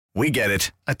We get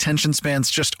it. Attention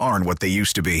spans just aren't what they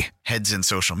used to be. Heads in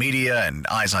social media and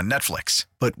eyes on Netflix.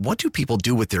 But what do people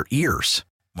do with their ears?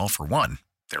 Well, for one,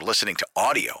 they're listening to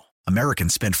audio.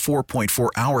 Americans spend 4.4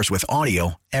 hours with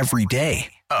audio every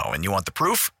day. Oh, and you want the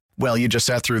proof? Well, you just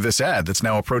sat through this ad that's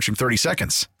now approaching 30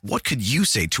 seconds. What could you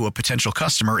say to a potential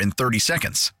customer in 30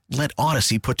 seconds? Let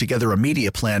Odyssey put together a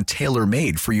media plan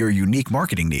tailor-made for your unique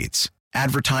marketing needs.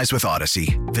 Advertise with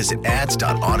Odyssey. Visit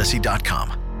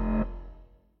ads.odyssey.com.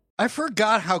 I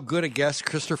forgot how good a guest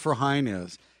Christopher Hine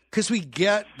is because we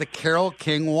get the Carole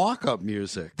King walk-up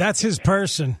music. That's his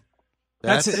person.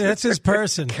 That's his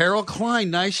person. Carol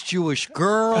Klein, nice Jewish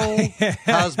girl.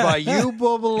 How's by you,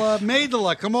 Bubala?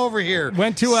 Maidala, come over here.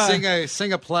 Went to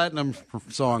sing a platinum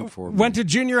song for me. Went to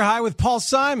junior high with Paul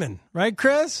Simon, right,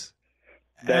 Chris?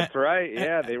 That's right.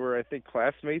 Yeah, they were, I think,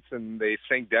 classmates, and they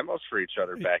sang demos for each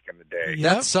other back in the day.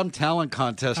 Yep. That's some talent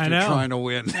contest you're trying to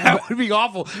win. That would be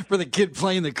awful for the kid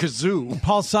playing the kazoo.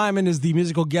 Paul Simon is the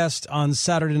musical guest on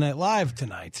Saturday Night Live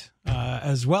tonight,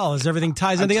 as well as everything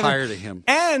ties in together. I'm tired of him.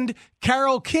 And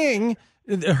Carole King,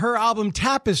 her album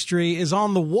Tapestry is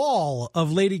on the wall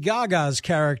of Lady Gaga's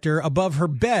character above her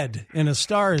bed in A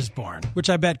Star Is Born, which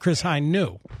I bet Chris Hine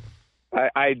knew.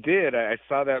 I did. I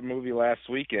saw that movie last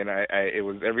weekend. It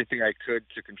was everything I could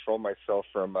to control myself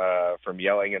from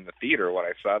yelling in the theater when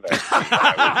I saw that.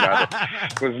 I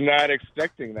was not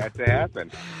expecting that to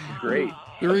happen. Great.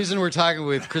 The reason we're talking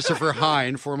with Christopher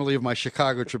Hine, formerly of my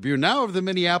Chicago Tribune, now of the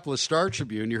Minneapolis Star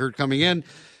Tribune, you heard coming in,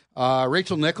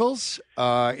 Rachel Nichols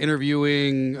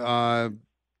interviewing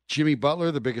Jimmy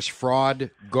Butler, the biggest fraud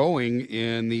going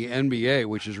in the NBA,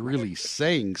 which is really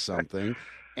saying something.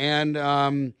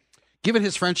 And given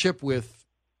his friendship with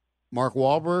Mark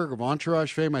Wahlberg of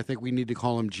Entourage fame, I think we need to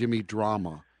call him Jimmy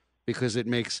Drama because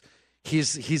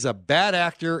he's a bad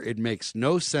actor. It makes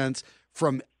no sense.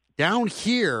 From down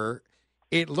here,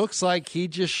 it looks like he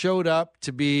just showed up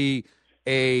to be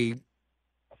a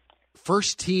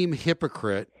first-team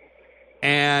hypocrite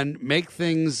and make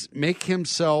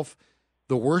himself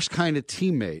the worst kind of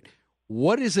teammate.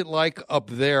 What is it like up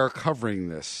there covering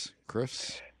this,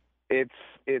 Chris? It's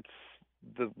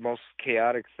the most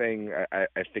chaotic thing I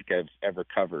think I've ever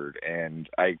covered, and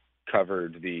I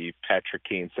covered the Patrick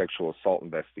Kane sexual assault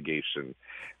investigation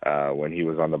when he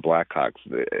was on the Blackhawks.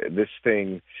 This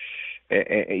thing,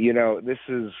 it's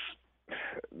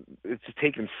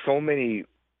taken so many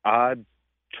odd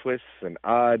twists and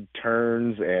odd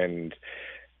turns,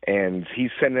 and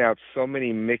he's sending out so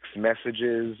many mixed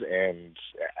messages, and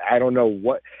I don't know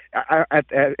what at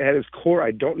his core,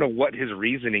 I don't know what his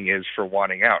reasoning is for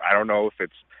wanting out. I don't know if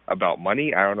it's about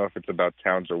money. I don't know if it's about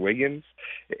Towns or Wiggins.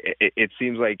 It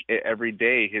seems like every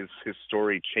day his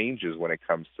story changes when it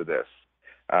comes to this.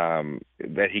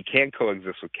 That he can't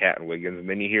coexist with Cat and Wiggins, and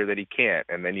then you hear that he can't,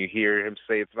 and then you hear him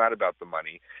say it's not about the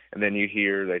money, and then you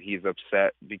hear that he's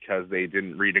upset because they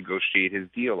didn't renegotiate his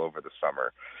deal over the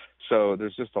summer. So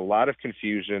there's just a lot of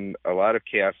confusion, a lot of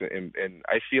chaos, and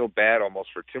I feel bad almost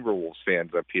for Timberwolves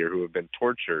fans up here who have been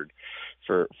tortured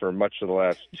for much of the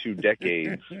last 2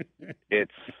 decades.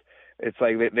 It's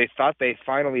like they thought they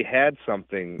finally had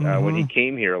something when he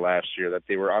came here last year, that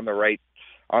they were on the right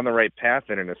path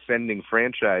in an ascending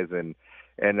franchise, and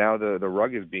now the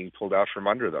rug is being pulled out from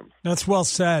under them. That's well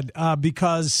said,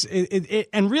 because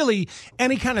and really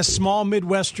any kind of small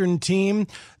Midwestern team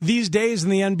these days in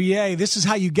the NBA, this is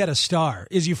how you get a star,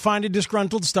 is you find a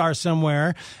disgruntled star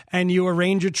somewhere and you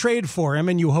arrange a trade for him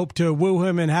and you hope to woo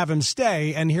him and have him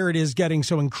stay. And here it is getting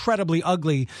so incredibly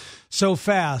ugly so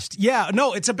fast. Yeah,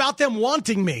 no, it's about them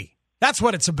wanting me. That's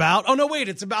what it's about. Oh, no, wait,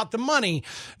 it's about the money.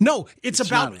 No, it's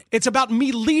about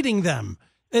me leading them.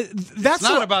 That's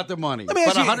not about the money, but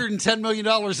 $110 million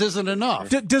isn't enough.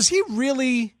 Does he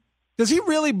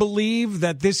really believe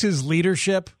that this is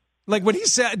leadership? Like when he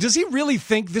said, does he really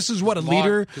think this is what a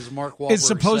leader is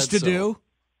supposed to do?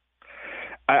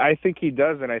 I think he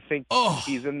does, and I think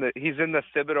he's in the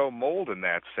Thibodeau mold in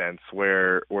that sense,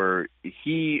 where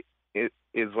he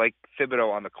is like Thibodeau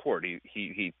on the court.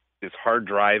 He is hard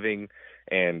driving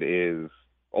and is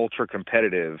ultra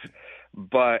competitive,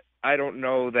 but I don't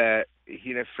know that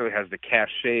he necessarily has the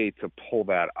cachet to pull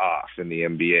that off in the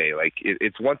NBA. Like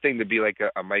it's one thing to be like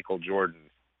a Michael Jordan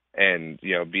and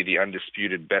be the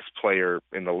undisputed best player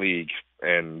in the league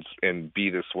and be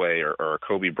this way, or a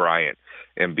Kobe Bryant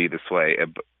and be this way,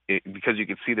 because you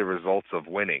can see the results of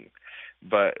winning.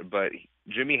 But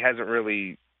Jimmy hasn't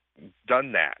really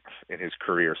done that in his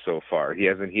career so far. He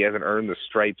hasn't earned the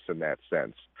stripes in that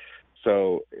sense.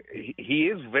 So he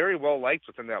is very well liked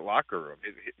within that locker room.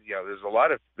 There's a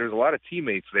lot of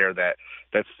teammates there that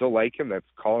still like him, that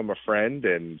call him a friend,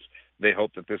 and they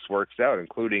hope that this works out,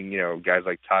 including, guys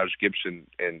like Taj Gibson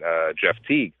and Jeff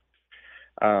Teague.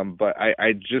 But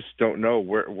I just don't know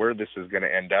where this is going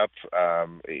to end up.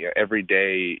 Every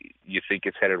day you think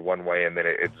it's headed one way, and then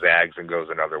it zags and goes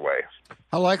another way.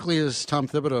 How likely is Tom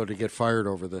Thibodeau to get fired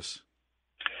over this?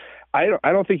 I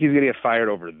don't think he's going to get fired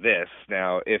over this.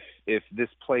 Now, if this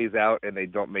plays out and they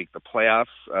don't make the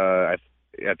playoffs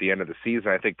at the end of the season,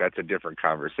 I think that's a different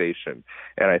conversation,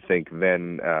 and I think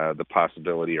then the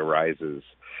possibility arises.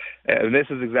 And this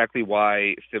is exactly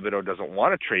why Thibodeau doesn't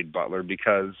want to trade Butler,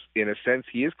 because in a sense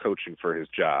he is coaching for his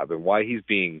job, and why he's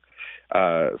being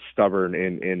stubborn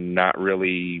in not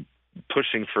really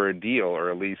pushing for a deal,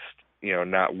 or at least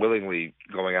not willingly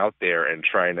going out there and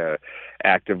trying to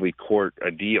actively court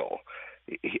a deal,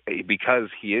 because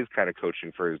he is kind of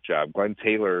coaching for his job. Glenn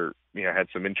Taylor, had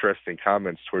some interesting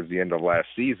comments towards the end of last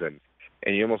season,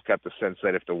 and you almost got the sense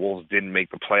that if the Wolves didn't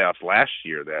make the playoffs last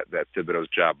year, that Thibodeau's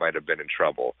job might have been in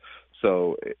trouble.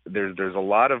 So there's a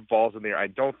lot of balls in there. I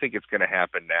don't think it's going to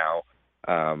happen now,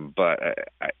 but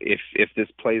if this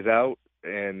plays out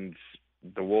and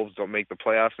the Wolves don't make the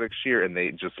playoffs next year and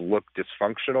they just look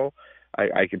dysfunctional,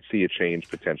 I could see a change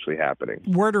potentially happening.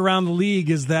 Word around the league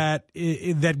is that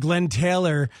Glenn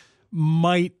Taylor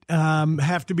might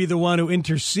have to be the one who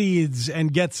intercedes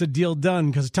and gets a deal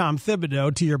done, because Tom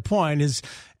Thibodeau, to your point, is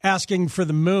asking for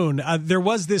the moon. There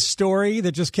was this story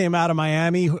that just came out of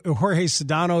Miami. Jorge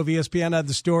Sedano of ESPN had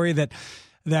the story that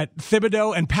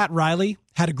Thibodeau and Pat Riley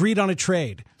had agreed on a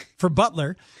trade for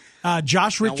Butler.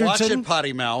 Josh Richardson. Now watch it,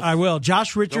 potty mouth. I will.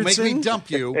 Josh Richardson. Don't make me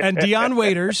dump you. And Dion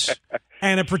Waiters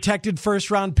and a protected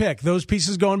first-round pick. Those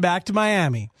pieces going back to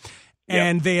Miami.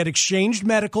 And they had exchanged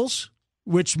medicals,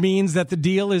 which means that the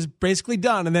deal is basically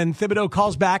done. And then Thibodeau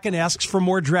calls back and asks for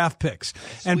more draft picks.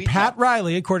 And Pat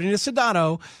Riley, according to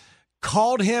Sedano,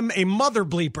 called him a mother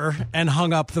bleeper and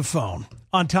hung up the phone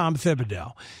on Tom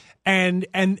Thibodeau. And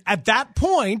at that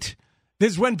point,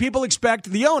 this is when people expect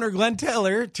the owner, Glenn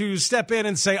Taylor, to step in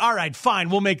and say, all right, fine,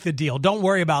 we'll make the deal. Don't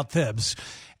worry about Thibs.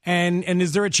 And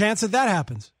is there a chance that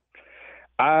happens?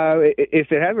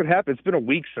 If it hasn't happened, it's been a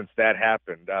week since that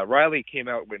happened. Riley came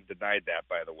out and denied that,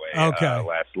 by the way,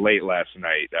 late last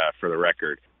night, for the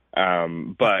record.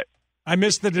 But I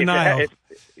missed the denial.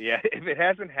 If it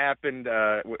hasn't happened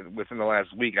within the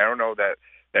last week, I don't know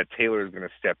that Taylor is going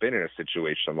to step in a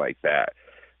situation like that.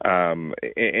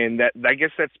 And that, I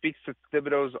guess that speaks to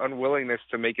Thibodeau's unwillingness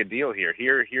to make a deal here.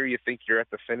 Here you think you're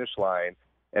at the finish line,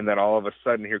 and then all of a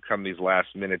sudden here come these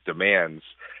last-minute demands.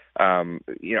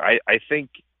 I think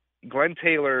Glenn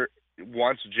Taylor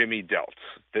wants Jimmy dealt.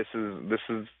 This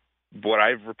is what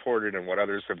I've reported and what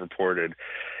others have reported.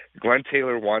 Glenn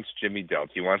Taylor wants Jimmy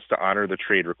dealt. He wants to honor the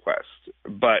trade request,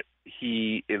 but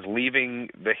he is leaving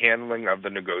the handling of the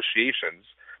negotiations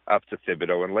up to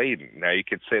Thibodeau and Layden. Now, you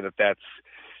could say that that's,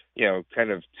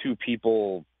 kind of two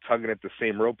people tugging at the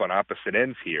same rope on opposite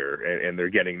ends here, and they're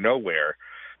getting nowhere.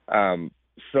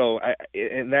 So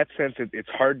in that sense, it's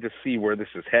hard to see where this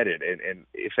is headed, and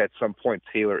if at some point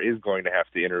Taylor is going to have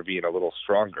to intervene a little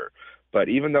stronger. But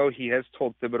even though he has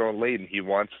told Thibodeau and Layden he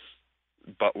wants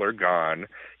Butler gone,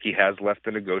 he has left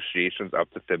the negotiations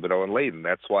up to Thibodeau and Layden.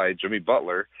 That's why Jimmy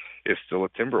Butler is still a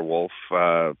Timberwolf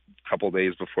a couple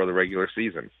days before the regular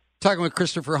season. Talking with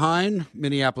Christopher Hine,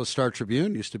 Minneapolis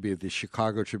Star-Tribune, used to be at the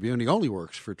Chicago Tribune. He only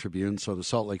works for Tribune, so the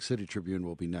Salt Lake City Tribune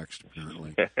will be next,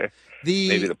 apparently.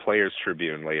 Maybe the Players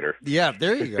Tribune later. Yeah,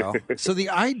 there you go. So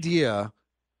the idea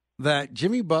that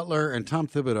Jimmy Butler and Tom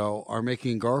Thibodeau are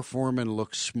making Gar Forman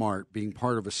look smart, being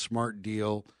part of a smart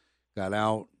deal, got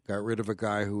rid of a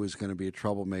guy who was going to be a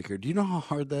troublemaker. Do you know how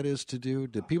hard that is to do?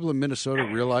 Do people in Minnesota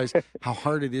realize how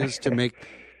hard it is to make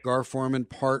Gar Forman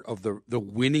part of the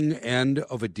winning end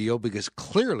of a deal? Because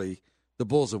clearly the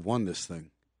Bulls have won this thing.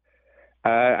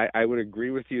 I would agree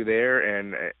with you there.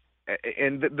 And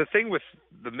the thing with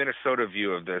the Minnesota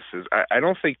view of this is I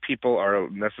don't think people are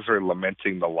necessarily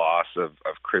lamenting the loss of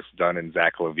Chris Dunn and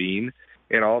Zach LaVine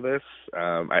in all this.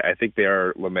 I think they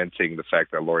are lamenting the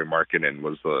fact that Lauri Markkanen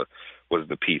was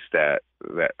the piece that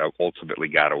ultimately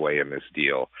got away in this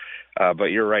deal.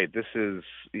 But you're right. This is,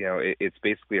 it's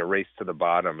basically a race to the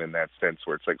bottom in that sense,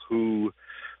 where it's like who's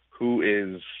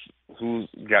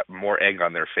got more egg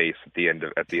on their face at the end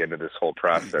of this whole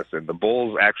process. And the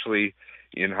Bulls actually,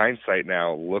 in hindsight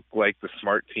now, look like the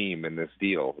smart team in this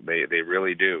deal. They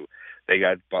really do. They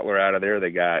got Butler out of there.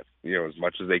 They got, as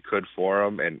much as they could for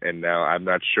him. And now I'm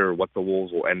not sure what the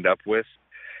Wolves will end up with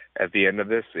at the end of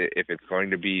this, if it's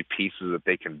going to be pieces that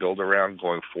they can build around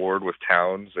going forward with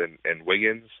Towns and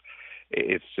Wiggins.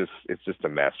 It's just a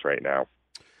mess right now.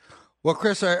 Well,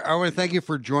 Chris, I want to thank you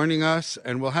for joining us,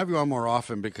 and we'll have you on more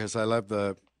often because I love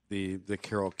the the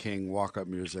Carole King walk-up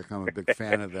music. I'm a big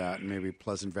fan of that. And maybe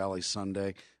Pleasant Valley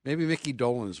Sunday. Maybe Mickey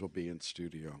Dolenz will be in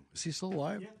studio. Is he still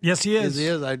alive? Yes, he is. Yes, he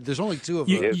is. There's only two of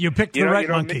them. You picked the right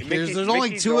monkey. There's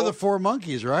only two of the four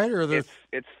monkeys, right? Or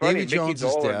it's funny. Davy Jones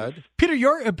is dead.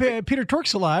 Peter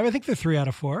Tork's alive. I think they're 3 out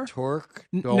of 4. Tork,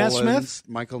 Nesmith,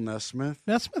 Michael Nesmith.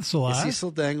 Nesmith's alive. Is he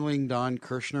still dangling Don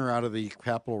Kirshner out of the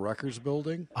Capitol Records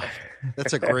building?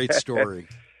 That's a great story.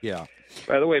 Yeah.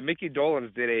 By the way, Mickey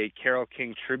Dolenz did a Carole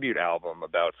King tribute album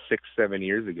about 6-7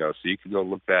 years ago, so you can go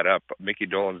look that up. Mickey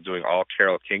Dolenz doing all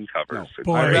Carole King covers.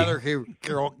 No, I'd rather hear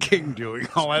Carole King doing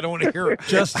all. I don't want to hear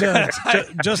just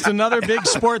another big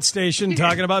sports station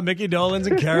talking about Mickey Dolenz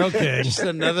and Carole King. Just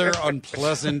another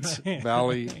unpleasant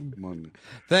Valley.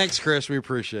 Thanks, Chris. We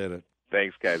appreciate it.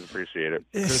 Thanks, guys. Appreciate it.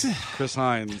 Chris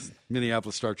Hines,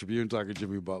 Minneapolis Star-Tribune, talking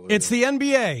Jimmy Butler. It's the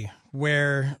NBA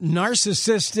where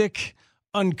narcissistic,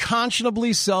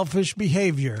 unconscionably selfish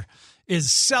behavior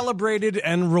is celebrated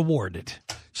and rewarded.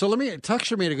 So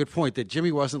Tuxer made a good point that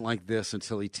Jimmy wasn't like this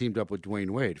until he teamed up with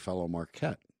Dwayne Wade, fellow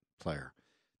Marquette player,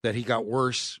 that he got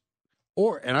worse.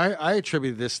 And I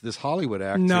attribute this Hollywood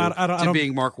act to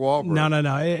being Mark Wahlberg.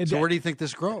 No. So where do you think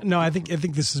this grows? No, I think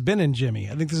this has been in Jimmy.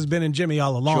 I think this has been in Jimmy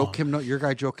all along. Your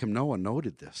guy Joe Kim Noah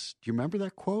noted this. Do you remember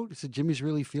that quote? He said Jimmy's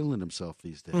really feeling himself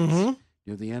these days. Mm-hmm.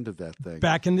 Near the end of that thing.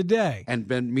 Back in the day. And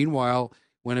meanwhile,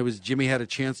 when it was Jimmy had a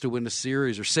chance to win a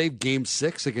series or save Game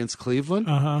 6 against Cleveland,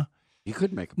 he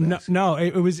couldn't make a pass. No,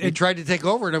 he tried to take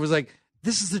over, and it was like,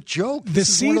 this is a joke. The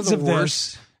seeds of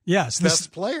worst. Yes,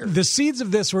 best player. The seeds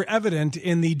of this were evident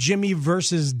in the Jimmy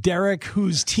versus Derek,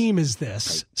 whose team is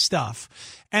this stuff.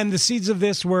 And the seeds of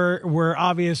this were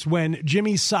obvious when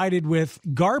Jimmy sided with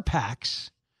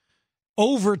Garpax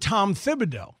over Tom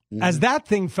Thibodeau as that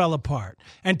thing fell apart.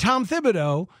 And Tom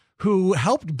Thibodeau, who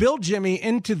helped build Jimmy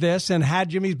into this and had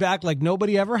Jimmy's back like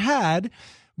nobody ever had,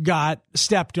 got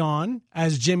stepped on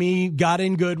as Jimmy got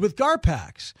in good with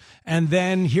Garpax. And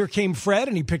then here came Fred,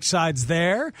 and he picked sides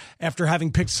there. After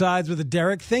having picked sides with the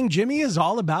Derek thing, Jimmy is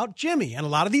all about Jimmy. And a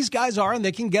lot of these guys are, and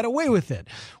they can get away with it.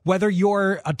 Whether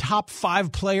you're a top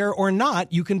 5 player or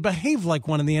not, you can behave like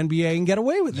one in the NBA and get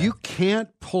away with it. You can't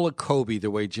pull a Kobe the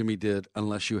way Jimmy did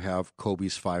unless you have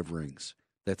Kobe's 5 rings.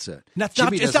 That's it.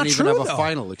 Jimmy doesn't even have a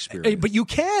final experience. But you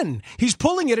can. He's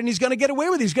pulling it, and he's going to get away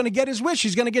with it. He's going to get his wish.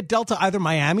 He's going to get dealt to either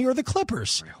Miami or the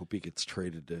Clippers. I hope he gets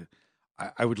traded to...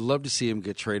 I would love to see him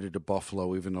get traded to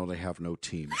Buffalo, even though they have no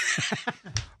team.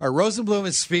 All right, Rosenblum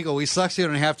and Spiegel, we suck so you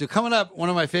don't have to. Coming up, one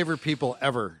of my favorite people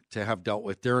ever to have dealt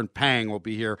with, Darren Pang, will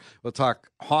be here. We'll talk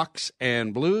Hawks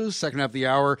and Blues. Second half of the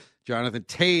hour, Jonathan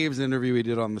Taves, the interview he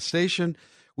did on the station.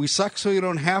 We suck so you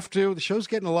don't have to. The show's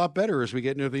getting a lot better as we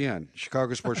get near the end.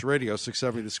 Chicago Sports Radio,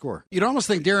 670 The Score. You'd almost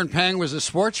think Darren Pang was a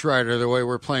sports writer the way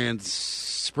we're playing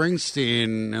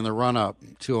Springsteen in the run-up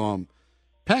to him.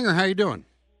 Panger, how you doing?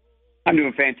 I'm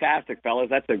doing fantastic, fellas.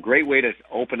 That's a great way to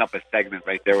open up a segment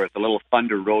right there with a little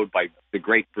Thunder Road by the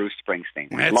great Bruce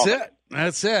Springsteen.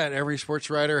 That's it. Every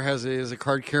sports writer is a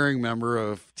card-carrying member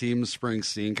of Team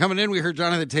Springsteen. Coming in, we heard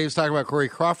Jonathan Taves talk about Corey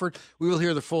Crawford. We will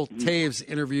hear the full Taves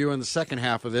interview in the second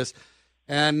half of this.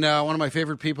 And one of my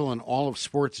favorite people in all of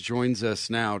sports joins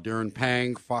us now, Darren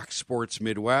Pang, Fox Sports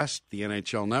Midwest, the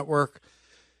NHL Network.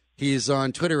 He's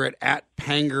on Twitter at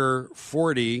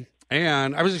Panger40.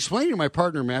 And I was explaining to my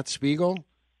partner, Matt Spiegel,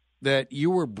 that you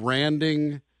were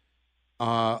branding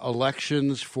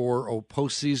elections for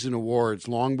postseason awards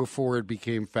long before it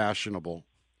became fashionable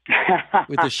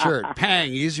with the shirt.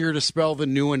 Pang, easier to spell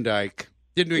than Neuendijk.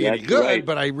 Didn't do you any good, right.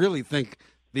 But I really think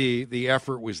the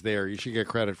effort was there. You should get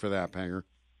credit for that, Panger.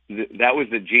 That was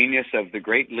the genius of the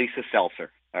great Lisa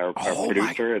Seltzer, our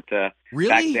producer really?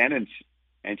 Back then.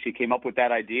 And she came up with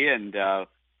that idea, and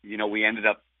we ended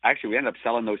up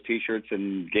selling those T-shirts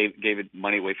and gave it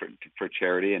money away for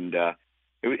charity, and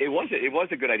it was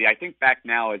a good idea. I think back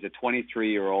now as a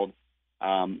 23-year-old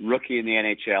rookie in the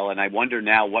NHL, and I wonder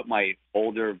now what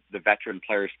the veteran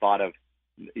players thought of,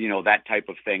 that type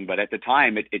of thing. But at the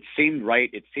time, it seemed right.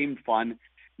 It seemed fun.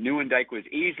 Neuendijk was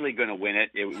easily going to win it.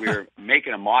 We were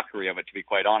making a mockery of it, to be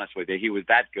quite honest with you. He was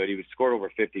that good. He scored over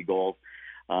 50 goals.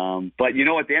 But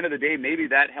at the end of the day, maybe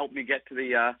that helped me get to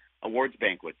the awards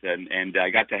banquet, and I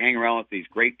got to hang around with these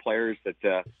great players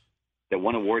that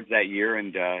won awards that year,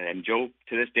 and Joe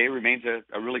to this day remains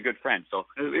a really good friend. So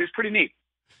it was pretty neat.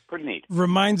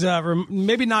 Reminds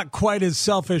maybe not quite as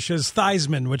selfish as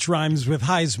Theismann, which rhymes with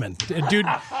Heisman. Dude,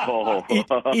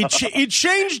 he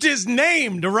changed his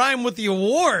name to rhyme with the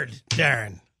award.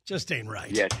 Darren, just ain't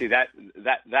right. Yeah, see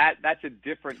that's a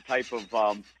different type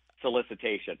of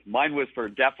solicitation. Mine was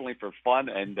definitely for fun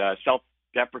and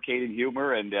self-deprecating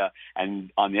humor, and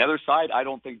on the other side, I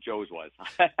don't think Joe's was.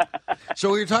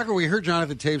 So we heard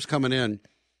Jonathan Toews coming in.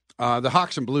 The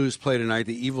Hawks and Blues play tonight.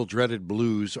 The evil, dreaded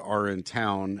Blues are in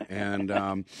town, and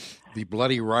the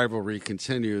bloody rivalry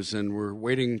continues, and we're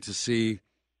waiting to see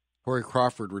Corey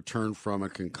Crawford return from a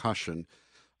concussion.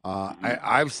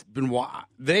 I've been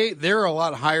they're a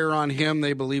lot higher on him.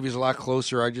 They believe he's a lot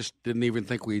closer. I just didn't even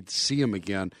think we'd see him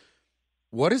again.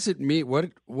 What does it mean?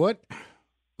 What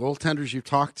goaltenders you've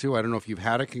talked to? I don't know if you've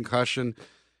had a concussion.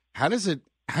 How do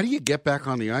you get back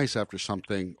on the ice after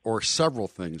something or several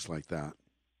things like that?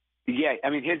 Yeah,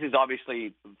 I mean, his is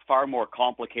obviously far more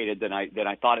complicated than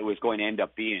I thought it was going to end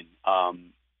up being.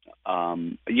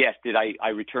 Yes, did I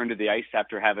return to the ice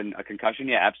after having a concussion?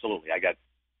 Yeah, absolutely. I got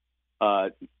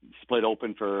split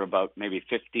open for about maybe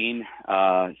 15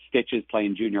 stitches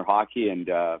playing junior hockey, and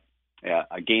a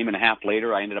game and a half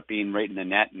later, I ended up being right in the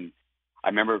net. And I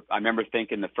remember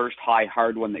thinking the first high,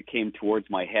 hard one that came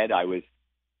towards my head, I was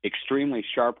extremely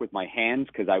sharp with my hands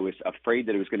because I was afraid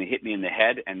that it was going to hit me in the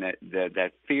head, and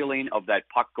that feeling of that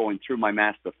puck going through my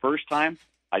mask the first time,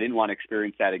 I didn't want to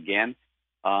experience that again.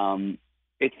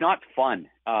 It's not fun.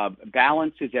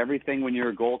 Balance is everything when you're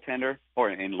a goaltender,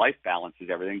 or in life balance is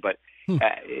everything. But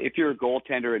if you're a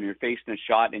goaltender and you're facing a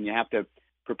shot and you have to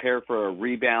prepare for a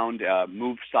rebound,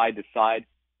 move side to side,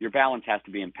 your balance has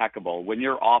to be impeccable. When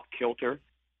you're off kilter,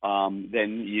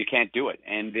 then you can't do it.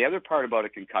 And the other part about a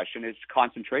concussion is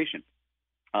concentration.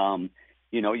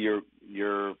 You're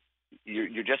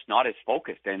just not as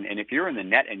focused. And if you're in the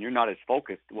net and you're not as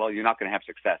focused, well, you're not going to have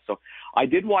success. So I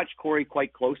did watch Corey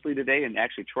quite closely today, and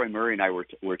actually Troy Murray and I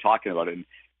were talking about it. And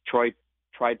Troy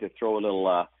tried to throw a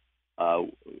little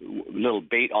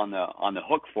bait on the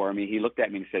hook for me. He looked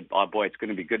at me and said, "Oh boy, it's going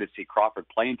to be good to see Crawford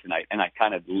playing tonight." And I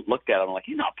kind of looked at him like,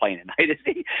 "He's not playing tonight, is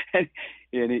he?"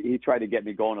 And he tried to get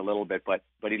me going a little bit, but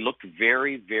he looked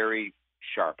very, very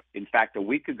sharp. In fact, a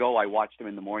week ago, I watched him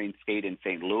in the morning skate in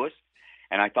St. Louis,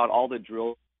 and I thought all the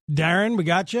drills. Darren, we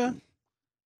got you. I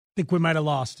think we might have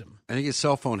lost him. I think his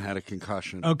cell phone had a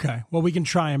concussion. Okay, well, we can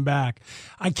try him back.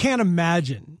 I can't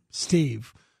imagine,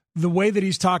 Steve, the way that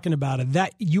he's talking about it,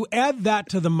 that you add that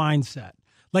to the mindset.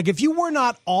 Like if you were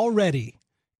not already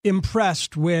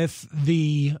impressed with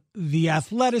the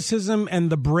athleticism and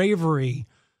the bravery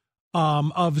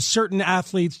of certain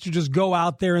athletes to just go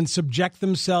out there and subject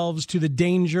themselves to the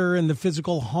danger and the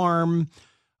physical harm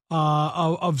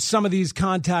of some of these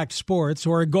contact sports,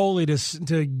 or a goalie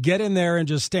to get in there and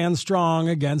just stand strong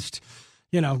against,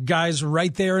 guys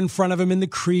right there in front of him in the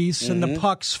crease, and the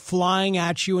puck's flying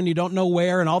at you and you don't know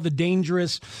where, and all the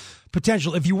dangerous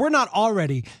potential. If you were not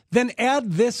already, then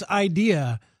add this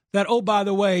idea that, oh, by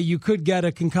the way, you could get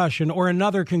a concussion or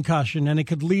another concussion, and it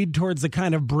could lead towards the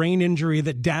kind of brain injury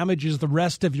that damages the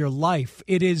rest of your life.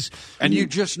 It is, and you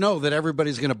just know that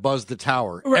everybody's going to buzz the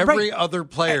tower. Every other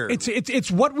player. It's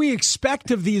what we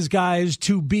expect of these guys,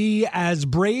 to be as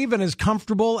brave and as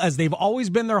comfortable as they've always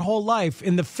been their whole life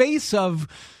in the face of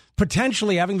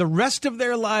potentially having the rest of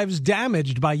their lives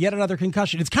damaged by yet another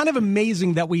concussion. It's kind of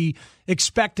amazing that we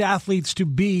expect athletes to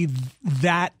be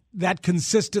that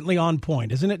consistently on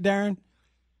point, isn't it, Darren?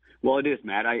 Well, it is,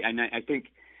 Matt. I think,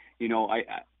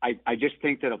 I just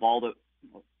think that of all the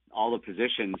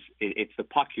positions, it's the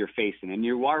puck you're facing, and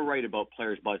you are right about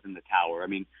players buzzing the tower. I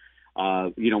mean,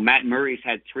 Matt Murray's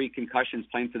had 3 concussions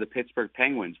playing for the Pittsburgh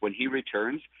Penguins. When he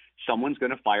returns, someone's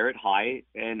going to fire it high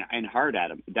and hard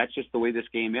at him. That's just the way this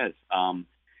game is.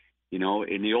 In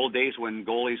the old days when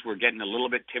goalies were getting a little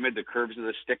bit timid, the curves of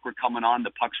the stick were coming on,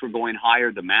 the pucks were going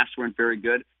higher, the masks weren't very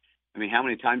good. I mean, how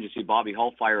many times you see Bobby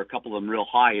Hull fire a couple of them real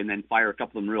high and then fire a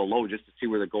couple of them real low just to see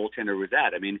where the goaltender was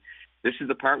at? I mean, this is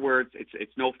the part where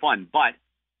it's no fun. But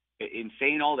in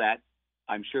saying all that,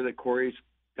 I'm sure that Corey's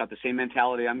got the same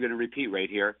mentality I'm going to repeat right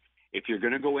here. If you're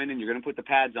going to go in and you're going to put the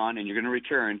pads on and you're going to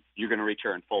return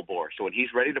full bore. So when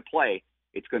he's ready to play,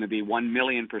 it's going to be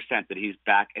 1,000,000% that he's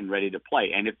back and ready to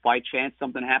play. And if by chance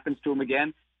something happens to him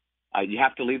again, you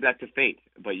have to leave that to fate.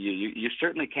 But you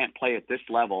certainly can't play at this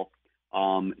level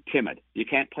timid. You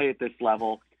can't play at this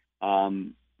level.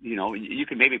 You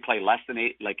can maybe play less than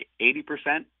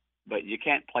 80%, but you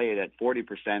can't play it at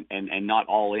 40% and not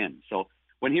all in. So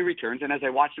when he returns, and as I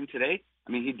watched him today,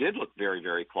 I mean, he did look very,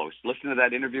 very close. Listen to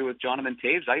that interview with Jonathan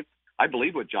Toews. I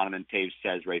believe what Jonathan Toews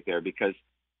says right there, because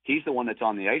he's the one that's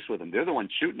on the ice with him. They're the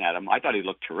ones shooting at him. I thought he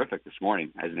looked terrific this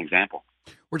morning, as an example.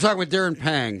 We're talking with Darren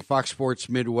Pang, Fox Sports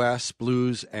Midwest,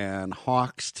 Blues and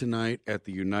Hawks tonight at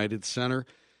the United Center.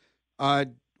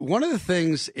 One of the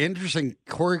things interesting,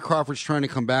 Corey Crawford's trying to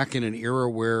come back in an era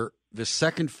where the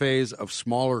second phase of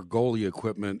smaller goalie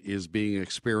equipment is being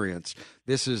experienced.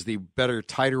 This is the better,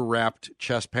 tighter wrapped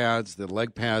chest pads. The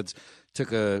leg pads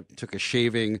took a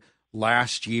shaving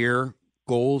last year.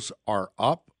 Goals are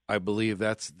up. I believe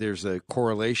there's a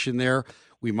correlation there.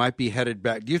 We might be headed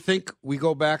back. Do you think we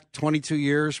go back 22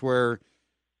 years where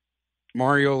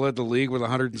Mario led the league with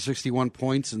 161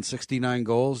 points and 69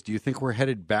 goals? Do you think we're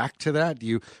headed back to that?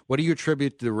 What do you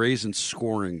attribute the raise in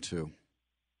scoring to?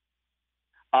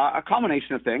 A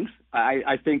combination of things.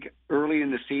 I think early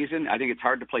in the season, I think it's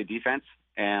hard to play defense.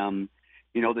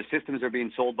 The systems are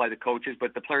being sold by the coaches,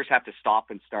 but the players have to stop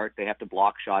and start. They have to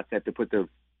block shots. They have to put their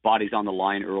bodies on the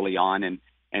line early on.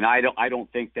 And I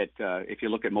don't think that if you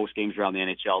look at most games around the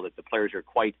NHL, that the players are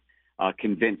quite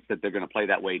convinced that they're going to play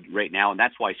that way right now. And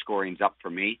that's why scoring's up for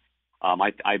me.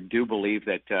 I do believe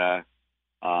that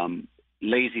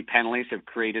lazy penalties have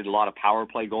created a lot of power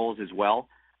play goals as well.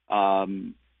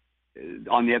 On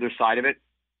the other side of it,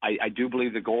 I do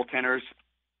believe the goaltenders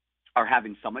are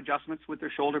having some adjustments with their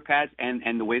shoulder pads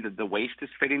and the way that the waist is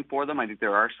fitting for them. I think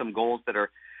there are some goals that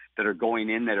are going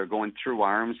in, that are going through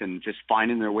arms and just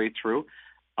finding their way through.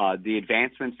 The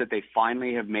advancements that they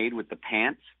finally have made with the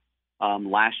pants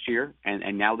last year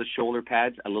and now the shoulder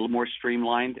pads, a little more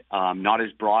streamlined, not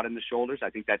as broad in the shoulders. I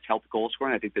think that's helped goal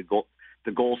scoring. I think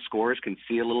the goal scorers can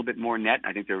see a little bit more net.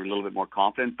 I think they're a little bit more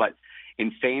confident. But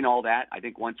in saying all that, I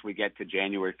think once we get to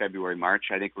January, February, March,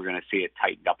 I think we're going to see it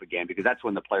tightened up again, because that's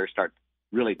when the players start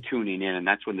really tuning in, and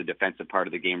that's when the defensive part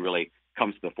of the game really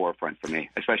comes to the forefront for me,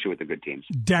 especially with the good teams.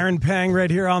 Darren Pang right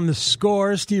here on The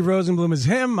Score. Steve Rosenblum is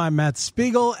him. I'm Matt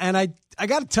Spiegel. And I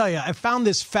got to tell you, I found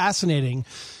this fascinating.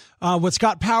 What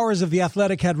Scott Powers of The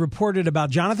Athletic had reported about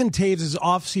Jonathan Toews'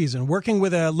 offseason, working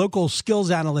with a local skills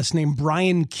analyst named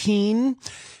Brian Keane,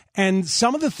 and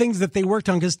some of the things that they worked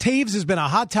on, because Toews has been a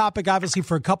hot topic, obviously,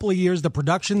 for a couple of years. The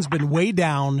production's been way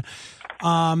down.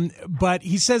 But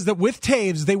he says that with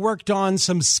Toews, they worked on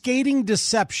some skating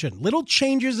deception, little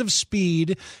changes of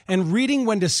speed and reading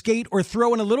when to skate or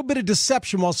throw in a little bit of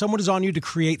deception while someone is on you to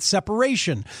create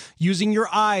separation, using your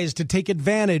eyes to take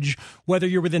advantage, whether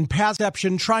you're within pass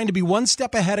deception, trying to be one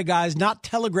step ahead of guys, not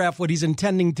telegraph what he's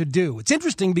intending to do. It's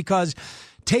interesting because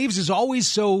Toews is always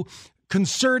so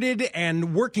concerted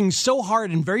and working so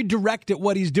hard and very direct at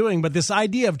what he's doing. But this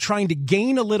idea of trying to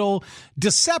gain a little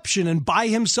deception and buy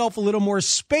himself a little more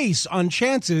space on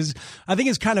chances, I think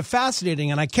is kind of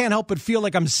fascinating. And I can't help but feel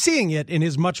like I'm seeing it in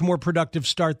his much more productive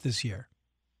start this year.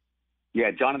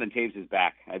 Yeah, Jonathan Toews is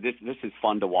back. This is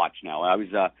fun to watch now.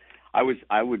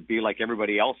 I would be like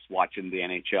everybody else watching the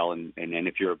NHL. And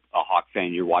if you're a Hawk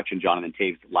fan, you're watching Jonathan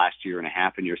Toews last year and a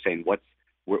half, and you're saying,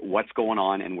 what's going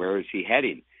on and where is he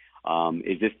heading?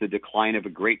 Is this the decline of a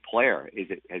great player?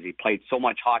 Has he played so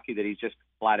much hockey that he's just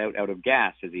flat out of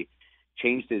gas? Has he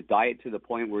changed his diet to the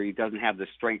point where he doesn't have the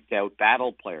strength to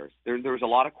out-battle players? There's a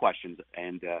lot of questions,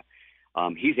 and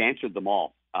he's answered them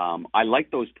all. I like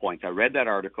those points. I read that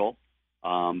article,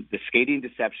 the skating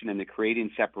deception and the creating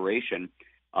separation.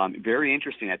 Very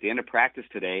interesting. At the end of practice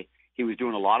today, he was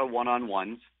doing a lot of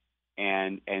one-on-ones,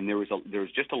 and there was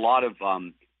just a lot of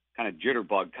kind of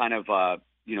jitterbug, kind of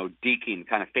deking,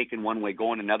 kind of faking one way,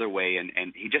 going another way,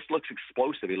 and he just looks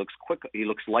explosive. He looks quick. He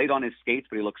looks light on his skates,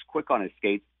 but he looks quick on his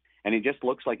skates, and he just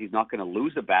looks like he's not going to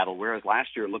lose a battle, whereas last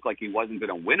year it looked like he wasn't going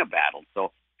to win a battle.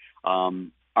 So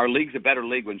our league's a better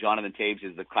league when Jonathan Toews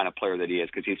is the kind of player that he is,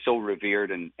 because he's so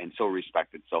revered and so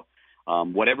respected. So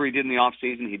whatever he did in the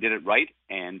offseason, he did it right,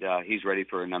 and he's ready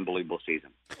for an unbelievable season.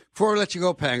 Before we let you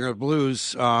go, Panger,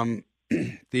 Blues,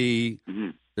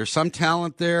 there's some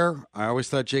talent there. I always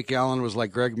thought Jake Allen was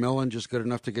like Greg Millen, just good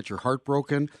enough to get your heart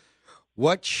broken.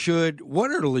 What are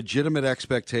the legitimate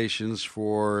expectations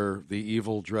for the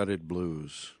evil, dreaded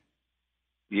Blues?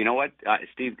 You know what,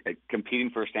 Steve, competing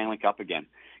for a Stanley Cup again,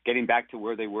 getting back to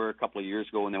where they were a couple of years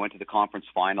ago when they went to the conference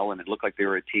final, and it looked like they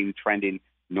were a team trending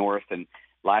north. And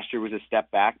last year was a step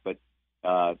back, but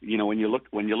when you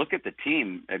look at the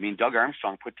team, I mean, Doug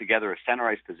Armstrong put together a center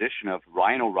ice position of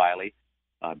Ryan O'Reilly,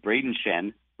 Braden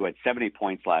Shen, who had 70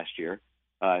 points last year,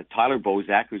 Tyler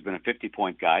Bozak, who's been a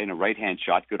 50-point guy and a right-hand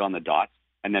shot, good on the dots,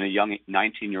 and then a young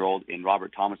 19-year-old in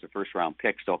Robert Thomas, a first-round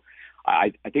pick. So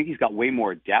I think he's got way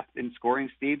more depth in scoring,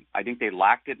 Steve. I think they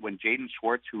lacked it when Jaden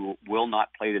Schwartz, who will not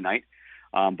play tonight,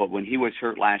 but when he was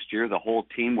hurt last year, the whole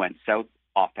team went south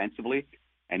offensively.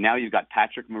 And now you've got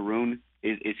Patrick Maroon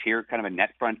is here, kind of a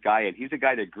net front guy, and he's a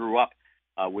guy that grew up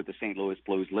with the St. Louis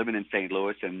Blues, living in St.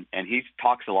 Louis, and he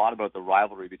talks a lot about the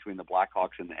rivalry between the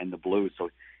Blackhawks and the Blues. So,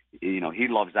 he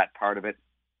loves that part of it.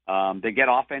 They get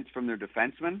offense from their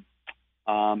defensemen.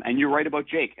 And you're right about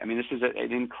Jake. I mean, this is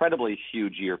an incredibly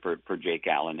huge year for Jake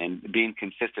Allen, and being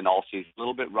consistent all season. A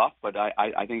little bit rough, but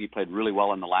I think he played really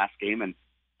well in the last game. And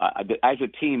as a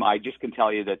team, I just can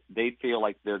tell you that they feel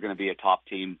like they're going to be a top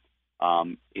team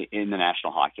in the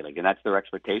National Hockey League, and that's their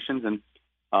expectations. And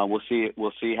we'll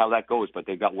see how that goes. But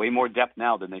they've got way more depth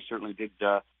now than they certainly did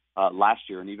last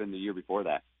year and even the year before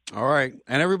that. All right,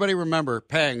 and everybody remember,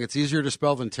 Pang. It's easier to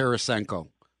spell than Tarasenko.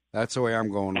 That's the way I'm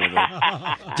going with it.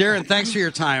 Darren, thanks for your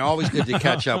time. Always good to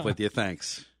catch up with you.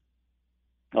 Thanks.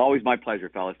 Always my pleasure,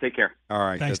 fellas. Take care. All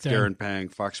right, thanks, that's Darren Pang,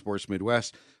 Fox Sports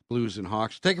Midwest, Blues and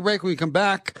Hawks. Take a break. When we come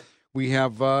back, we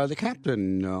have the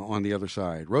captain on the other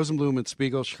side. Rosenblum and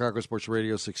Spiegel, Chicago Sports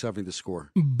Radio, 670 The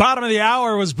Score. Bottom of the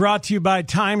hour was brought to you by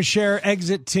Timeshare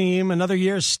Exit Team. Another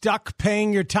year stuck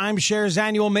paying your timeshare's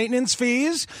annual maintenance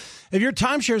fees. If your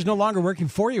timeshare is no longer working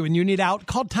for you and you need out,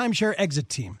 call Timeshare Exit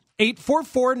Team.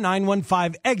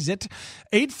 844-915-EXIT,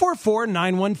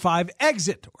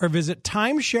 844-915-EXIT, or visit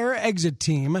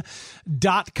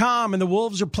timeshareexitteam.com. And the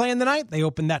Wolves are playing tonight. They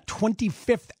open that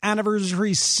 25th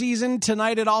anniversary season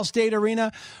tonight at Allstate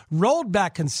Arena. Rolled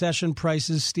back concession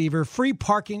prices, Stever. Free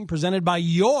parking presented by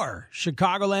your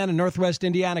Chicagoland and Northwest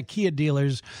Indiana Kia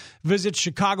dealers. Visit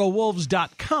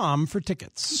ChicagoWolves.com for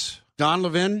tickets. Don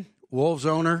Levin, Wolves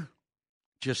owner,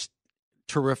 just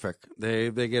terrific. They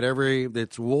get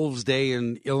it's Wolves Day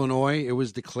in Illinois. It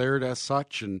was declared as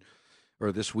such,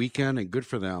 or this weekend, and good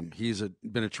for them. He's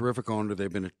been a terrific owner.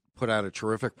 They've put out a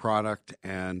terrific product,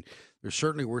 and they're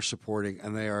certainly worth supporting.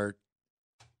 And they are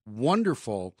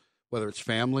wonderful, whether it's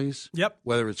families,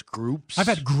 whether it's groups. I've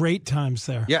had great times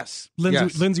there. Yes,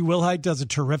 Lindsay Wilhite does a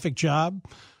terrific job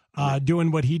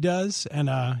doing what he does, and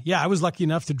I was lucky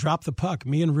enough to drop the puck.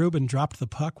 Me and Ruben dropped the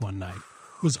puck one night.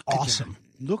 It was awesome.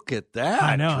 Look at that.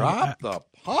 I know. Drop the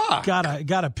puck.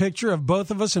 Got a picture of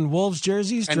both of us in Wolves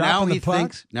jerseys and dropping the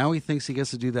puck. Now he thinks he gets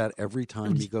to do that every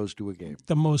time he goes to a game.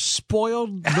 The most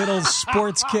spoiled little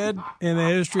sports kid in the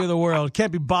history of the world.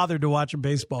 Can't be bothered to watch a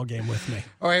baseball game with me.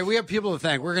 All right, we have people to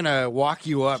thank. We're going to walk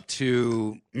you up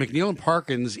to McNeil and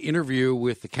Parkin's interview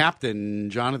with the captain,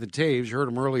 Jonathan Toews. You heard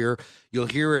him earlier. You'll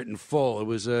hear it in full. It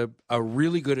was a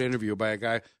really good interview by a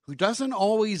guy who doesn't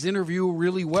always interview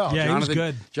really well. Yeah, he was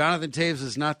good. Jonathan Toews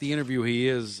is not the interview he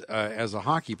is as a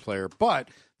hockey player, but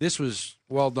this was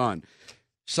well done.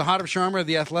 Sahadev Sharma of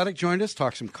The Athletic joined us,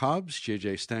 talked some Cubs,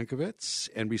 JJ Stankovitz,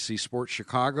 NBC Sports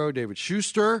Chicago, David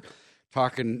Schuster,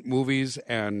 talking movies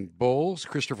and Bulls,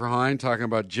 Christopher Hine talking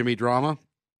about Jimmy Drama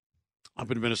up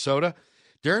in Minnesota.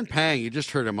 Darren Pang, you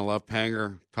just heard him, I love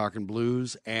Panger, talking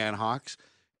Blues and Hawks.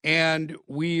 And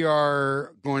we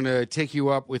are going to take you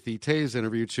up with the Toews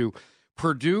interview to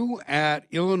Purdue at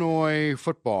Illinois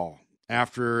football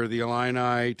after the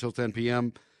Illini till 10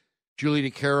 p.m.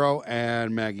 Julie DeCaro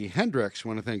and Maggie Hendricks. I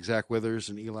want to thank Zach Withers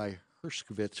and Eli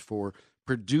Hershkovitz for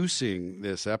producing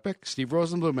this epic. Steve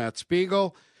Rosenblum, Matt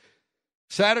Spiegel.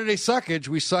 Saturday Suckage,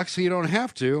 we suck so you don't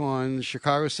have to on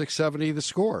Chicago 670 The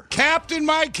Score. Captain,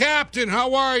 my captain,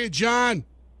 how are you, John?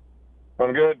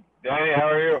 I'm good. Danny, how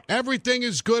are you? Everything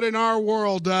is good in our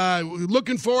world.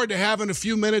 Looking forward to having a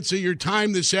few minutes of your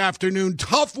time this afternoon.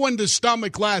 Tough one to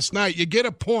stomach last night. You get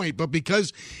a point, but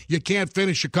because you can't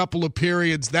finish a couple of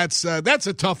periods, that's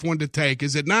a tough one to take,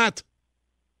 is it not?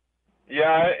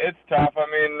 Yeah, it's tough. I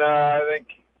mean, I think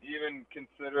even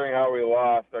considering how we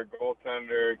lost, our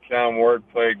goaltender Cam Ward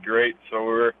played great, so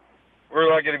we're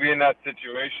lucky to be in that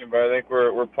situation. But I think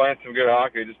we're playing some good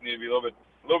hockey. We just need to be a little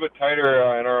bit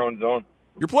tighter in our own zone.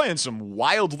 You're playing some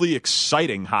wildly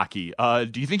exciting hockey.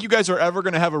 Do you think you guys are ever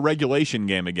going to have a regulation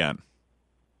game again?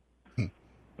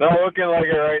 Not looking like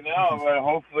it right now, but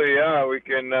hopefully, we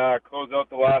can close out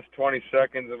the last 20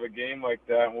 seconds of a game like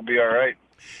that, and we'll be all right.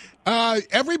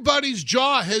 Everybody's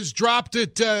jaw has dropped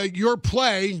at your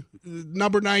play,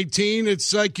 number 19.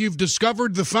 It's like you've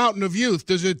discovered the fountain of youth.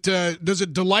 Does it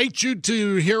delight you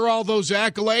to hear all those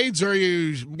accolades, or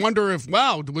you wonder if,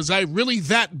 wow, was I really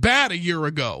that bad a year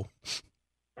ago?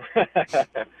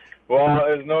 Well,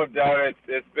 there's no doubt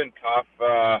it's been tough.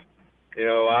 The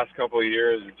last couple of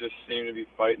years, it just seemed to be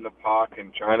fighting the puck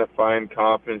and trying to find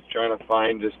confidence, trying to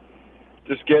find just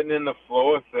getting in the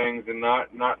flow of things and not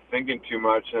thinking too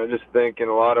much. And I just think in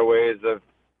a lot of ways I've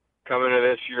come into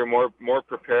this year more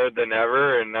prepared than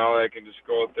ever, and now I can just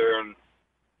go out there and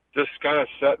just kind of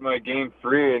set my game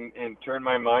free and turn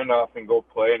my mind off and go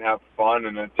play and have fun.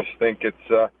 And I just think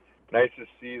it's nice to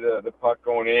see the puck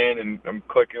going in, and I'm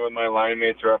clicking with my line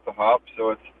mates right off the hop. So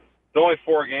it's only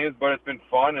 4 games, but it's been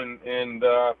fun and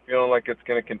feeling like it's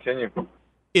going to continue.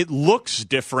 It looks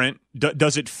different.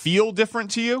 Does it feel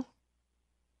different to you?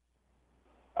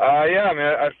 Yeah, I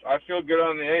mean, I feel good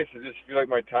on the ice. I just feel like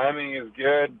my timing is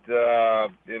good. The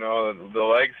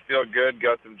legs feel good.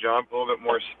 Got some jump, a little bit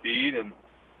more speed, and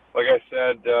like I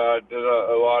said, did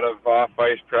a lot of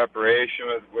off-ice preparation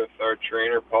with our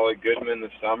trainer, Paulie Goodman,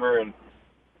 this summer, and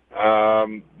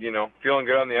feeling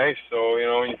good on the ice. So,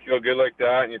 when you feel good like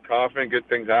that and you're confident, good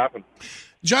things happen.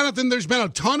 Jonathan, there's been a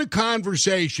ton of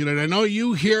conversation, and I know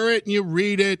you hear it and you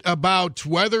read it, about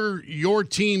whether your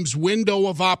team's window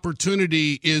of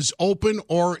opportunity is open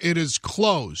or it is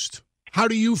closed. How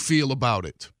do you feel about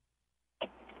it?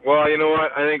 Well, you know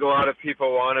what? I think a lot of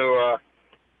people want to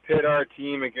pit our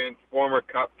team against former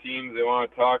Cup teams. They want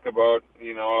to talk about,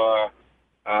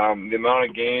 the amount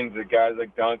of games that guys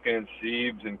like Duncan and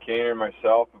Siebes and Kaner and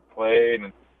myself have played.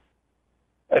 And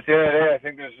at the end of the day, I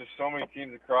think there's just so many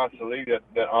teams across the league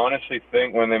that honestly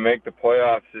think when they make the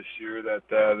playoffs this year that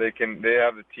they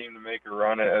have the team to make a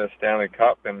run at a Stanley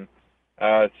Cup. And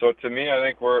so to me, I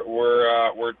think we're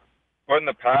putting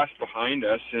the past behind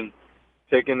us and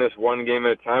taking this one game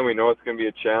at a time. We know it's going to be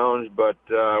a challenge, but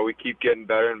we keep getting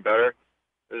better and better.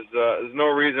 There's no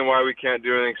reason why we can't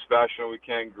do anything special. We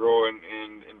can't grow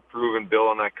and improve and build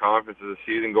on that confidence as the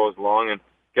season goes along. And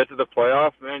get to the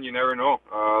playoffs, man, you never know.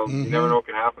 You never know what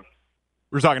can happen.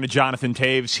 We're talking to Jonathan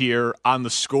Toews here on The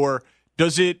Score.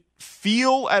 Does it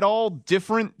feel at all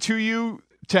different to you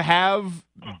to have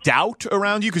doubt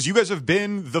around you? Because you guys have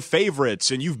been the favorites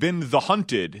and you've been the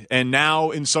hunted, and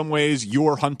now in some ways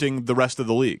you're hunting the rest of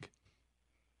the league.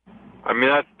 I mean,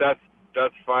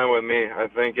 that's fine with me. I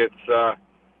think it's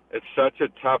such a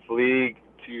tough league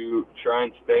to try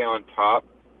and stay on top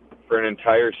for an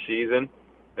entire season.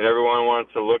 And everyone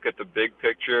wants to look at the big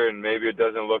picture, and maybe it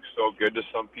doesn't look so good to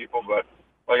some people. But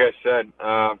like I said,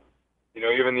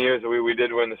 even the years that we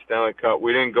did win the Stanley Cup,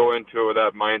 we didn't go into it with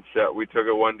that mindset. We took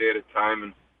it one day at a time.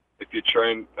 And if you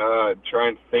try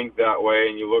and think that way,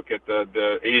 and you look at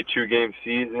the 82-game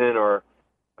season or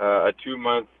a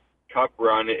 2-month Cup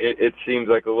run, it seems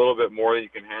like a little bit more than you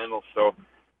can handle. So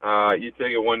you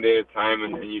take it one day at a time,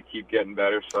 and you keep getting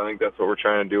better. So I think that's what we're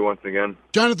trying to do once again.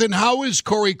 Jonathan, how is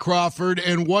Corey Crawford,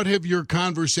 and what have your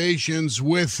conversations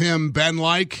with him been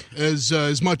like,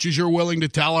 as much as you're willing to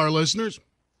tell our listeners?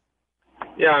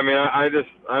 Yeah, I mean,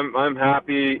 I'm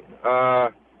happy,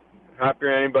 happier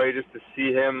than anybody just to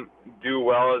see him do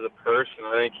well as a person.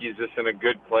 I think he's just in a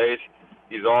good place.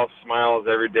 He's all smiles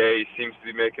every day. He seems to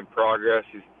be making progress.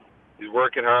 He's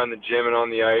working hard in the gym and on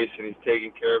the ice, and he's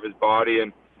taking care of his body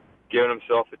and giving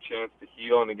himself a chance to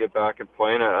heal and to get back and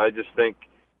playing. I just think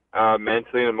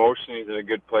mentally and emotionally he's in a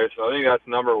good place. So I think that's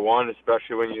number one,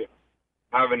 especially when you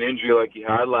have an injury like he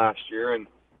had last year. And,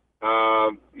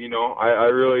 I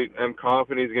really am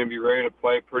confident he's going to be ready to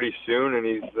play pretty soon, and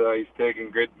he's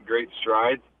taking great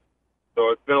strides. So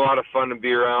it's been a lot of fun to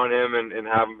be around him and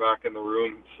have him back in the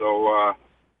room. So,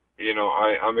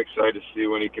 I'm excited to see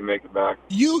when he can make it back.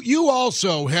 You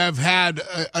also have had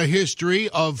a history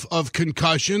of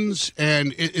concussions,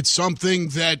 and it's something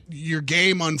that your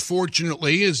game,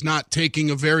 unfortunately, is not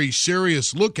taking a very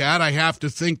serious look at. I have to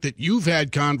think that you've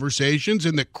had conversations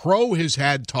and that Crow has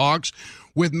had talks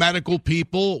with medical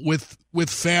people, with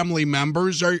family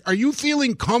members. Are you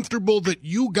feeling comfortable that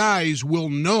you guys will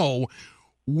know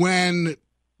when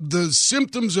the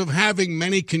symptoms of having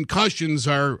many concussions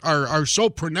are so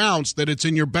pronounced that it's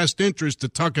in your best interest to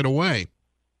tuck it away?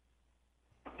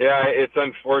 Yeah, it's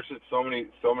unfortunate. So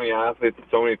many athletes,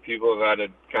 so many people have had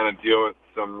to kind of deal with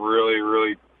some really,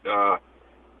 really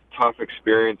tough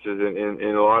experiences and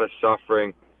a lot of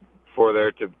suffering for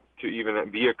there to even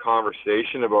be a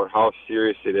conversation about how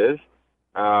serious it is.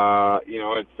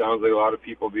 It sounds like a lot of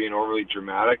people being overly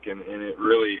dramatic, and it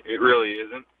really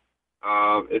isn't.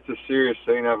 It's a serious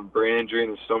thing to have a brain injury, and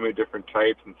there's so many different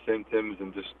types and symptoms,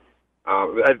 and just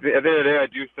at the end of the day, I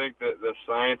do think that the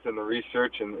science and the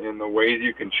research and the ways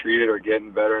you can treat it are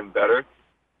getting better and better.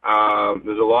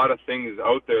 There's a lot of things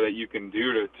out there that you can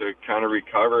do to kind of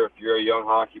recover if you're a young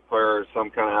hockey player or some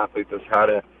kind of athlete that's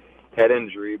had a head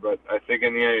injury. But I think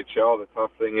in the NHL, the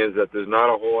tough thing is that there's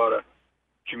not a whole lot of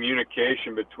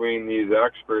communication between these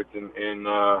experts in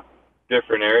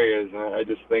different areas. And I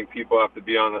just think people have to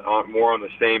be more on the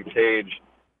same page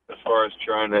as far as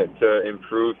trying to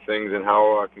improve things and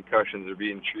how concussions are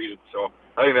being treated. So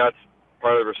I think that's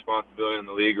part of the responsibility in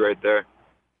the league right there.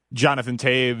 Jonathan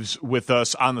Toews with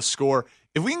us on The Score.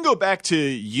 If we can go back to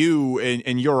you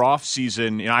and your off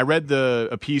season, I read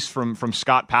a piece from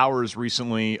Scott Powers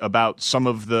recently about some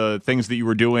of the things that you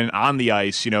were doing on the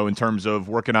ice, in terms of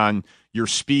working on your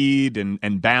speed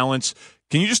and balance.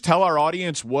 Can you just tell our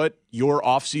audience what your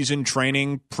off-season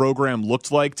training program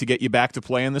looked like to get you back to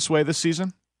playing this way this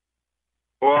season?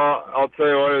 Well, I'll tell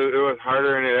you what, it was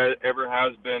harder than it ever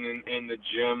has been in the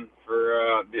gym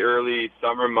for the early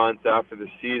summer months after the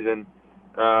season.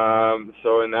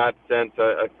 So in that sense,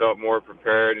 I felt more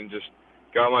prepared and just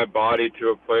got my body to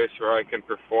a place where I can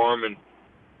perform and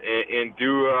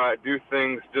do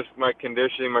things, just my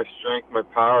conditioning, my strength, my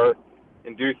power,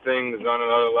 and do things on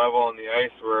another level on the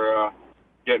ice where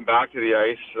getting back to the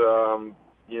ice, a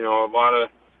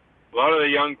lot of the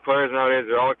young players nowadays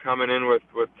are all coming in with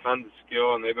tons of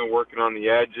skill, and they've been working on the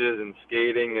edges and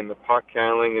skating and the puck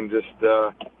handling and just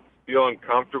feeling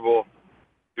comfortable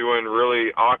doing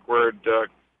really awkward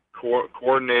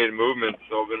coordinated movements.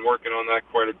 So I've been working on that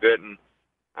quite a bit, and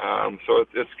so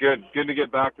it's good to get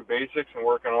back to basics and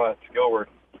work on all that skill work.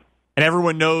 And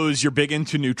everyone knows you're big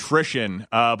into nutrition,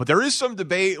 but there is some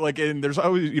debate. And there's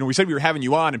always, we said we were having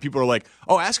you on, and people are like,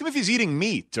 "Oh, ask him if he's eating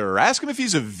meat, or ask him if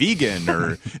he's a vegan,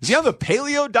 or is he on the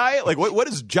paleo diet? Like, what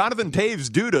does Jonathan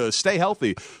Toews do to stay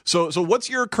healthy?" So what's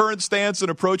your current stance and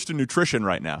approach to nutrition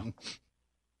right now?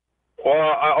 Well,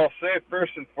 I'll say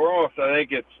first and foremost, I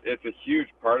think it's a huge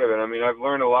part of it. I mean, I've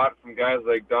learned a lot from guys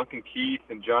like Duncan Keith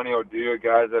and Johnny O'Dea,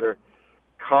 guys that are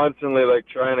constantly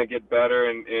trying to get better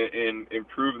and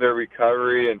improve their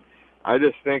recovery. And I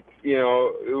just think, it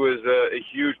was a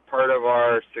huge part of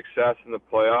our success in the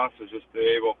playoffs was just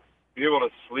be able to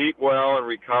sleep well and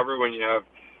recover when you have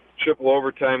triple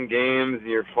overtime games and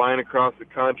you're flying across the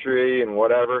country and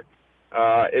whatever.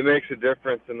 It makes a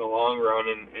difference in the long run.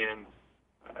 And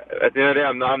at the end of the day,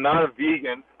 I'm not a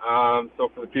vegan. So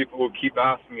for the people who keep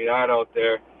asking me that out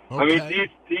there, okay. I mean, to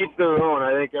each their own.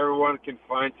 I think everyone can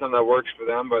find something that works for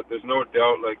them, but there's no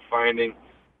doubt finding,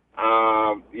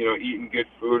 eating good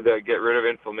food that get rid of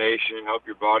inflammation and help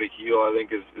your body heal, I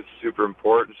think is super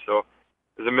important. So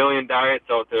there's a million diets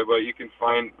out there, but you can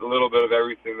find a little bit of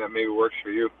everything that maybe works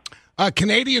for you.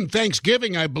 Canadian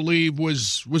Thanksgiving, I believe,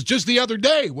 was just the other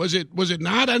day. Was it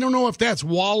not? I don't know if that's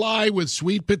walleye with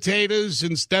sweet potatoes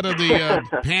instead of the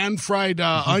pan-fried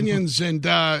onions and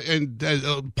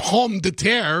pomme de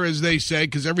terre, as they say,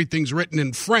 because everything's written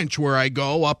in French where I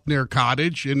go, up near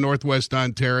Cottage in Northwest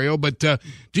Ontario. But do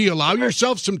you allow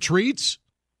yourself some treats?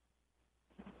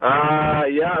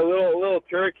 Yeah, a little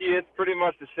turkey. It's pretty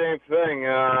much the same thing.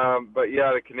 But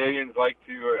yeah, the Canadians like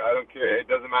to. I don't care. It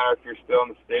doesn't matter if you're still in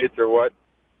the States or what.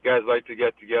 You guys like to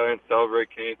get together and celebrate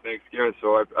Canadian Thanksgiving.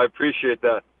 So I appreciate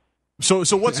that. So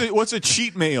what's a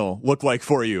cheat meal look like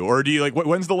for you? Or do you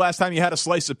when's the last time you had a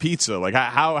slice of pizza?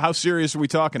 How serious are we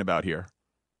talking about here?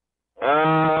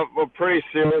 Well, pretty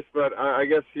serious, but I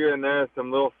guess here and there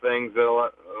some little things that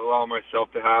I'll allow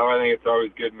myself to have. I think it's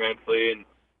always good mentally and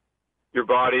your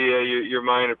body, your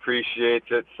mind appreciates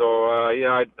it. So,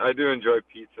 I do enjoy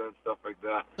pizza and stuff like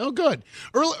that. Oh, good.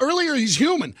 Earlier, he's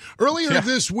human. Earlier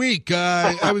this week,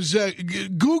 I was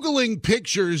Googling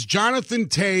pictures, Jonathan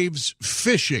Toews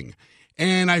fishing,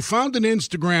 and I found an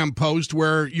Instagram post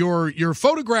where you're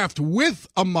photographed with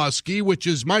a muskie, which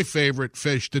is my favorite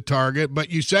fish to target, but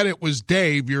you said it was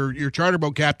Dave, your charter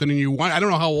boat captain, and you won. I don't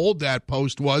know how old that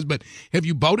post was, but have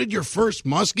you boated your first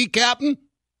muskie, Captain?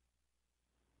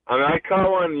 I mean, I caught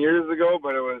one years ago,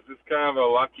 but it was just kind of a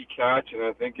lucky catch, and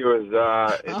I think it was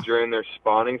during their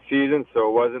spawning season, so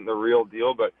it wasn't the real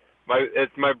deal. But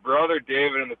it's my brother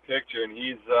David in the picture, and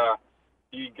he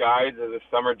guides as a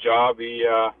summer job. He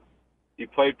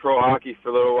played pro hockey for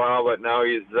a little while, but now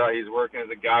he's working as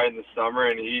a guide in the summer,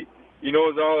 and he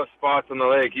knows all the spots on the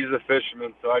lake. He's a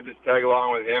fisherman, so I just tag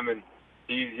along with him, and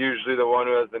he's usually the one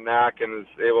who has the knack and is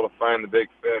able to find the big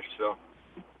fish. So.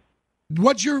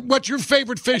 What's your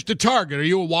favorite fish to target? Are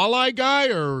you a walleye guy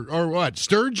or what?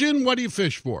 Sturgeon? What do you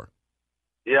fish for?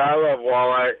 Yeah, I love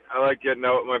walleye. I like getting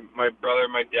out with my brother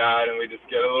and my dad, and we just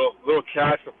get a little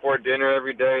catch before dinner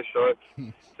every day. So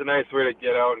it's a nice way to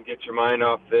get out and get your mind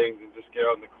off things and just get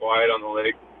out in the quiet on the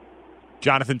lake.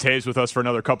 Jonathan Toews with us for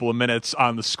another couple of minutes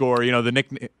on the score. The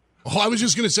nickname. Oh, I was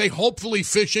just going to say, hopefully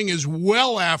fishing is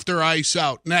well after ice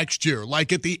out next year,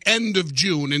 like at the end of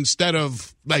June instead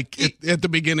of at the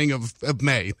beginning of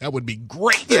May. That would be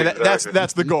great. Yeah,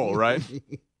 that's the goal, right?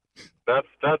 That's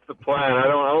the plan. I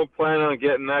don't plan on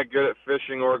getting that good at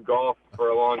fishing or golf for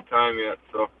a long time yet.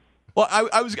 So, well,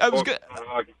 I was good.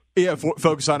 Yeah,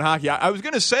 focus on hockey. I was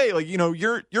going to say,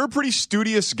 you're a pretty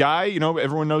studious guy.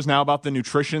 Everyone knows now about the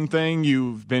nutrition thing.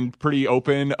 You've been pretty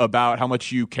open about how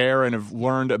much you care and have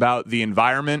learned about the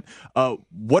environment.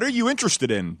 What are you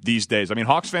interested in these days? I mean,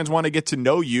 Hawks fans want to get to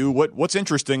know you. What's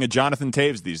interesting at Jonathan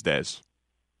Toews these days?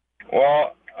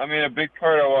 Well, I mean, a big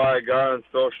part of why I got on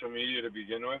social media to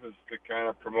begin with is to kind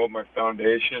of promote my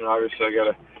foundation. Obviously, I got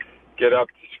to get up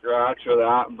to scratch with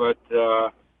that, but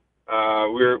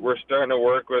we're starting to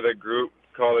work with a group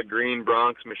called a Green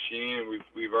Bronx Machine.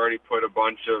 We've already put a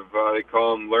bunch of they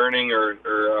call them learning or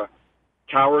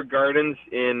tower gardens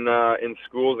in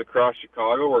schools across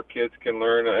Chicago, where kids can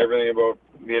learn everything about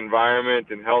the environment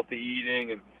and healthy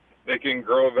eating, and they can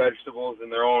grow vegetables in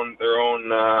their own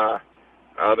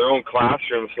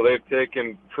classroom. So they've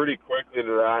taken pretty quickly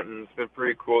to that, and it's been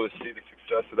pretty cool to see the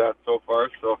success of that so far.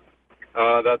 So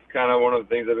that's kind of one of the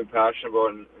things I've been passionate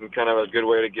about, and kind of a good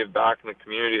way to give back in the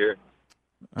community here.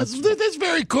 That's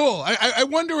very cool. I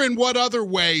wonder in what other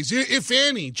ways, if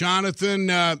any, Jonathan,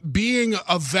 being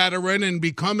a veteran and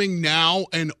becoming now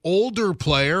an older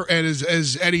player, and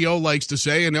as Eddie O likes to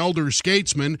say, an elder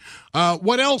statesman,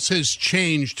 what else has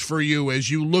changed for you as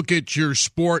you look at your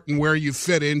sport and where you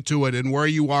fit into it and where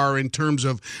you are in terms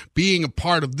of being a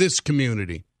part of this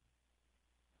community?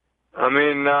 I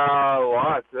mean, a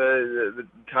lot. The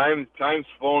time's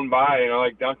flown by.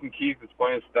 Like Duncan Keith is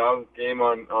playing his 1,000th game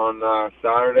on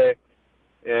Saturday,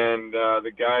 and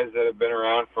the guys that have been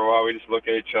around for a while, we just look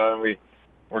at each other and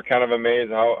we're kind of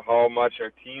amazed how much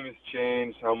our team has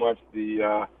changed, how much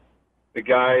the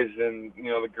guys and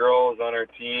the girls on our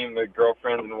team, the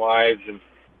girlfriends and wives, and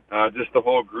just the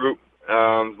whole group.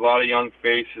 There's a lot of young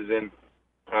faces, and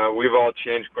we've all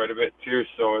changed quite a bit too.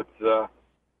 So it's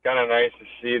kind of nice to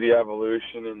see the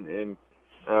evolution and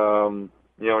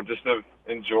just to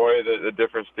enjoy the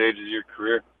different stages of your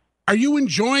career. Are you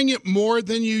enjoying it more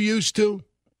than you used to?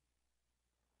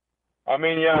 I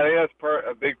mean, yeah, I think that's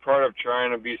a big part of trying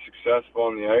to be successful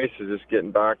on the ice is just getting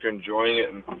back to enjoying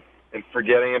it and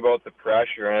forgetting about the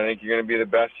pressure. And I think you're going to be the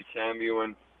best you can be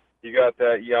when you got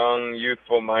that young,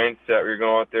 youthful mindset where you're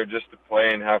going out there just to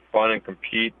play and have fun and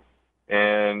compete.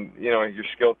 And your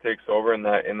skill takes over in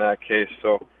that case.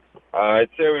 So I'd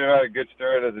say we've had a good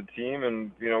start as a team,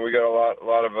 and we got a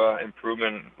lot of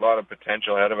improvement, a lot of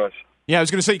potential ahead of us. Yeah, I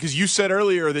was going to say, because you said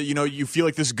earlier that you feel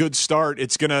like this good start,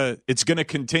 it's gonna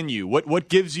continue. What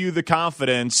gives you the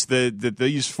confidence that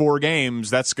these 4 games,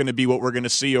 that's going to be what we're going to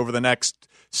see over the next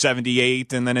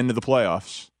 78 and then into the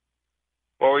playoffs?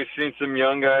 Well, we've seen some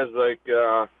young guys like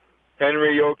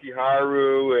Henry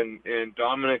Yokiharu and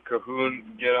Dominic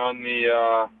Cahoon get on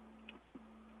the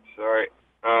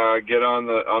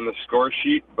score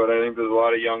sheet, but I think there's a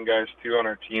lot of young guys too on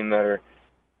our team that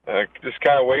are just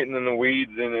kind of waiting in the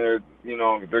weeds, and they're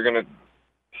going to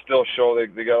still show they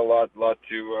got a lot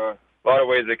of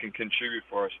ways they can contribute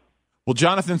for us. Well,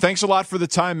 Jonathan, thanks a lot for the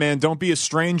time, man. Don't be a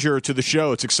stranger to the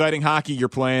show. It's exciting hockey you're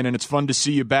playing, and it's fun to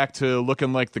see you back to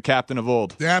looking like the captain of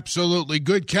old. Absolutely.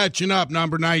 Good catching up,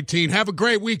 number 19. Have a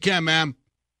great weekend, man.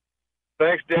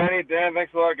 Thanks, Danny. Dan,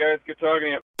 thanks a lot, guys. Good talking to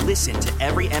you. Listen to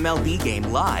every MLB game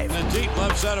live. In the deep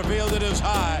left center field, it is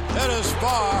high, it is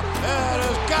far, it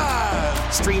is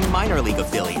gone. Stream minor league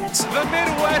affiliates. The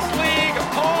Midwest League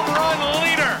home run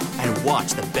leader. And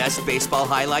watch the best baseball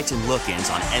highlights and look-ins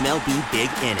on MLB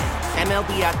Big Inning.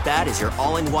 MLB At Bat is your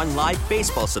all-in-one live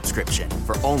baseball subscription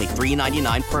for only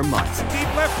 $3.99 per month.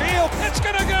 Deep left field, it's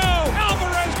gonna go.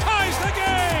 Alvarez ties the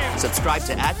game. Subscribe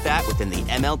to At Bat within the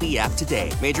MLB app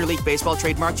today. Major League Baseball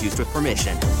trademarks used with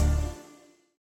permission.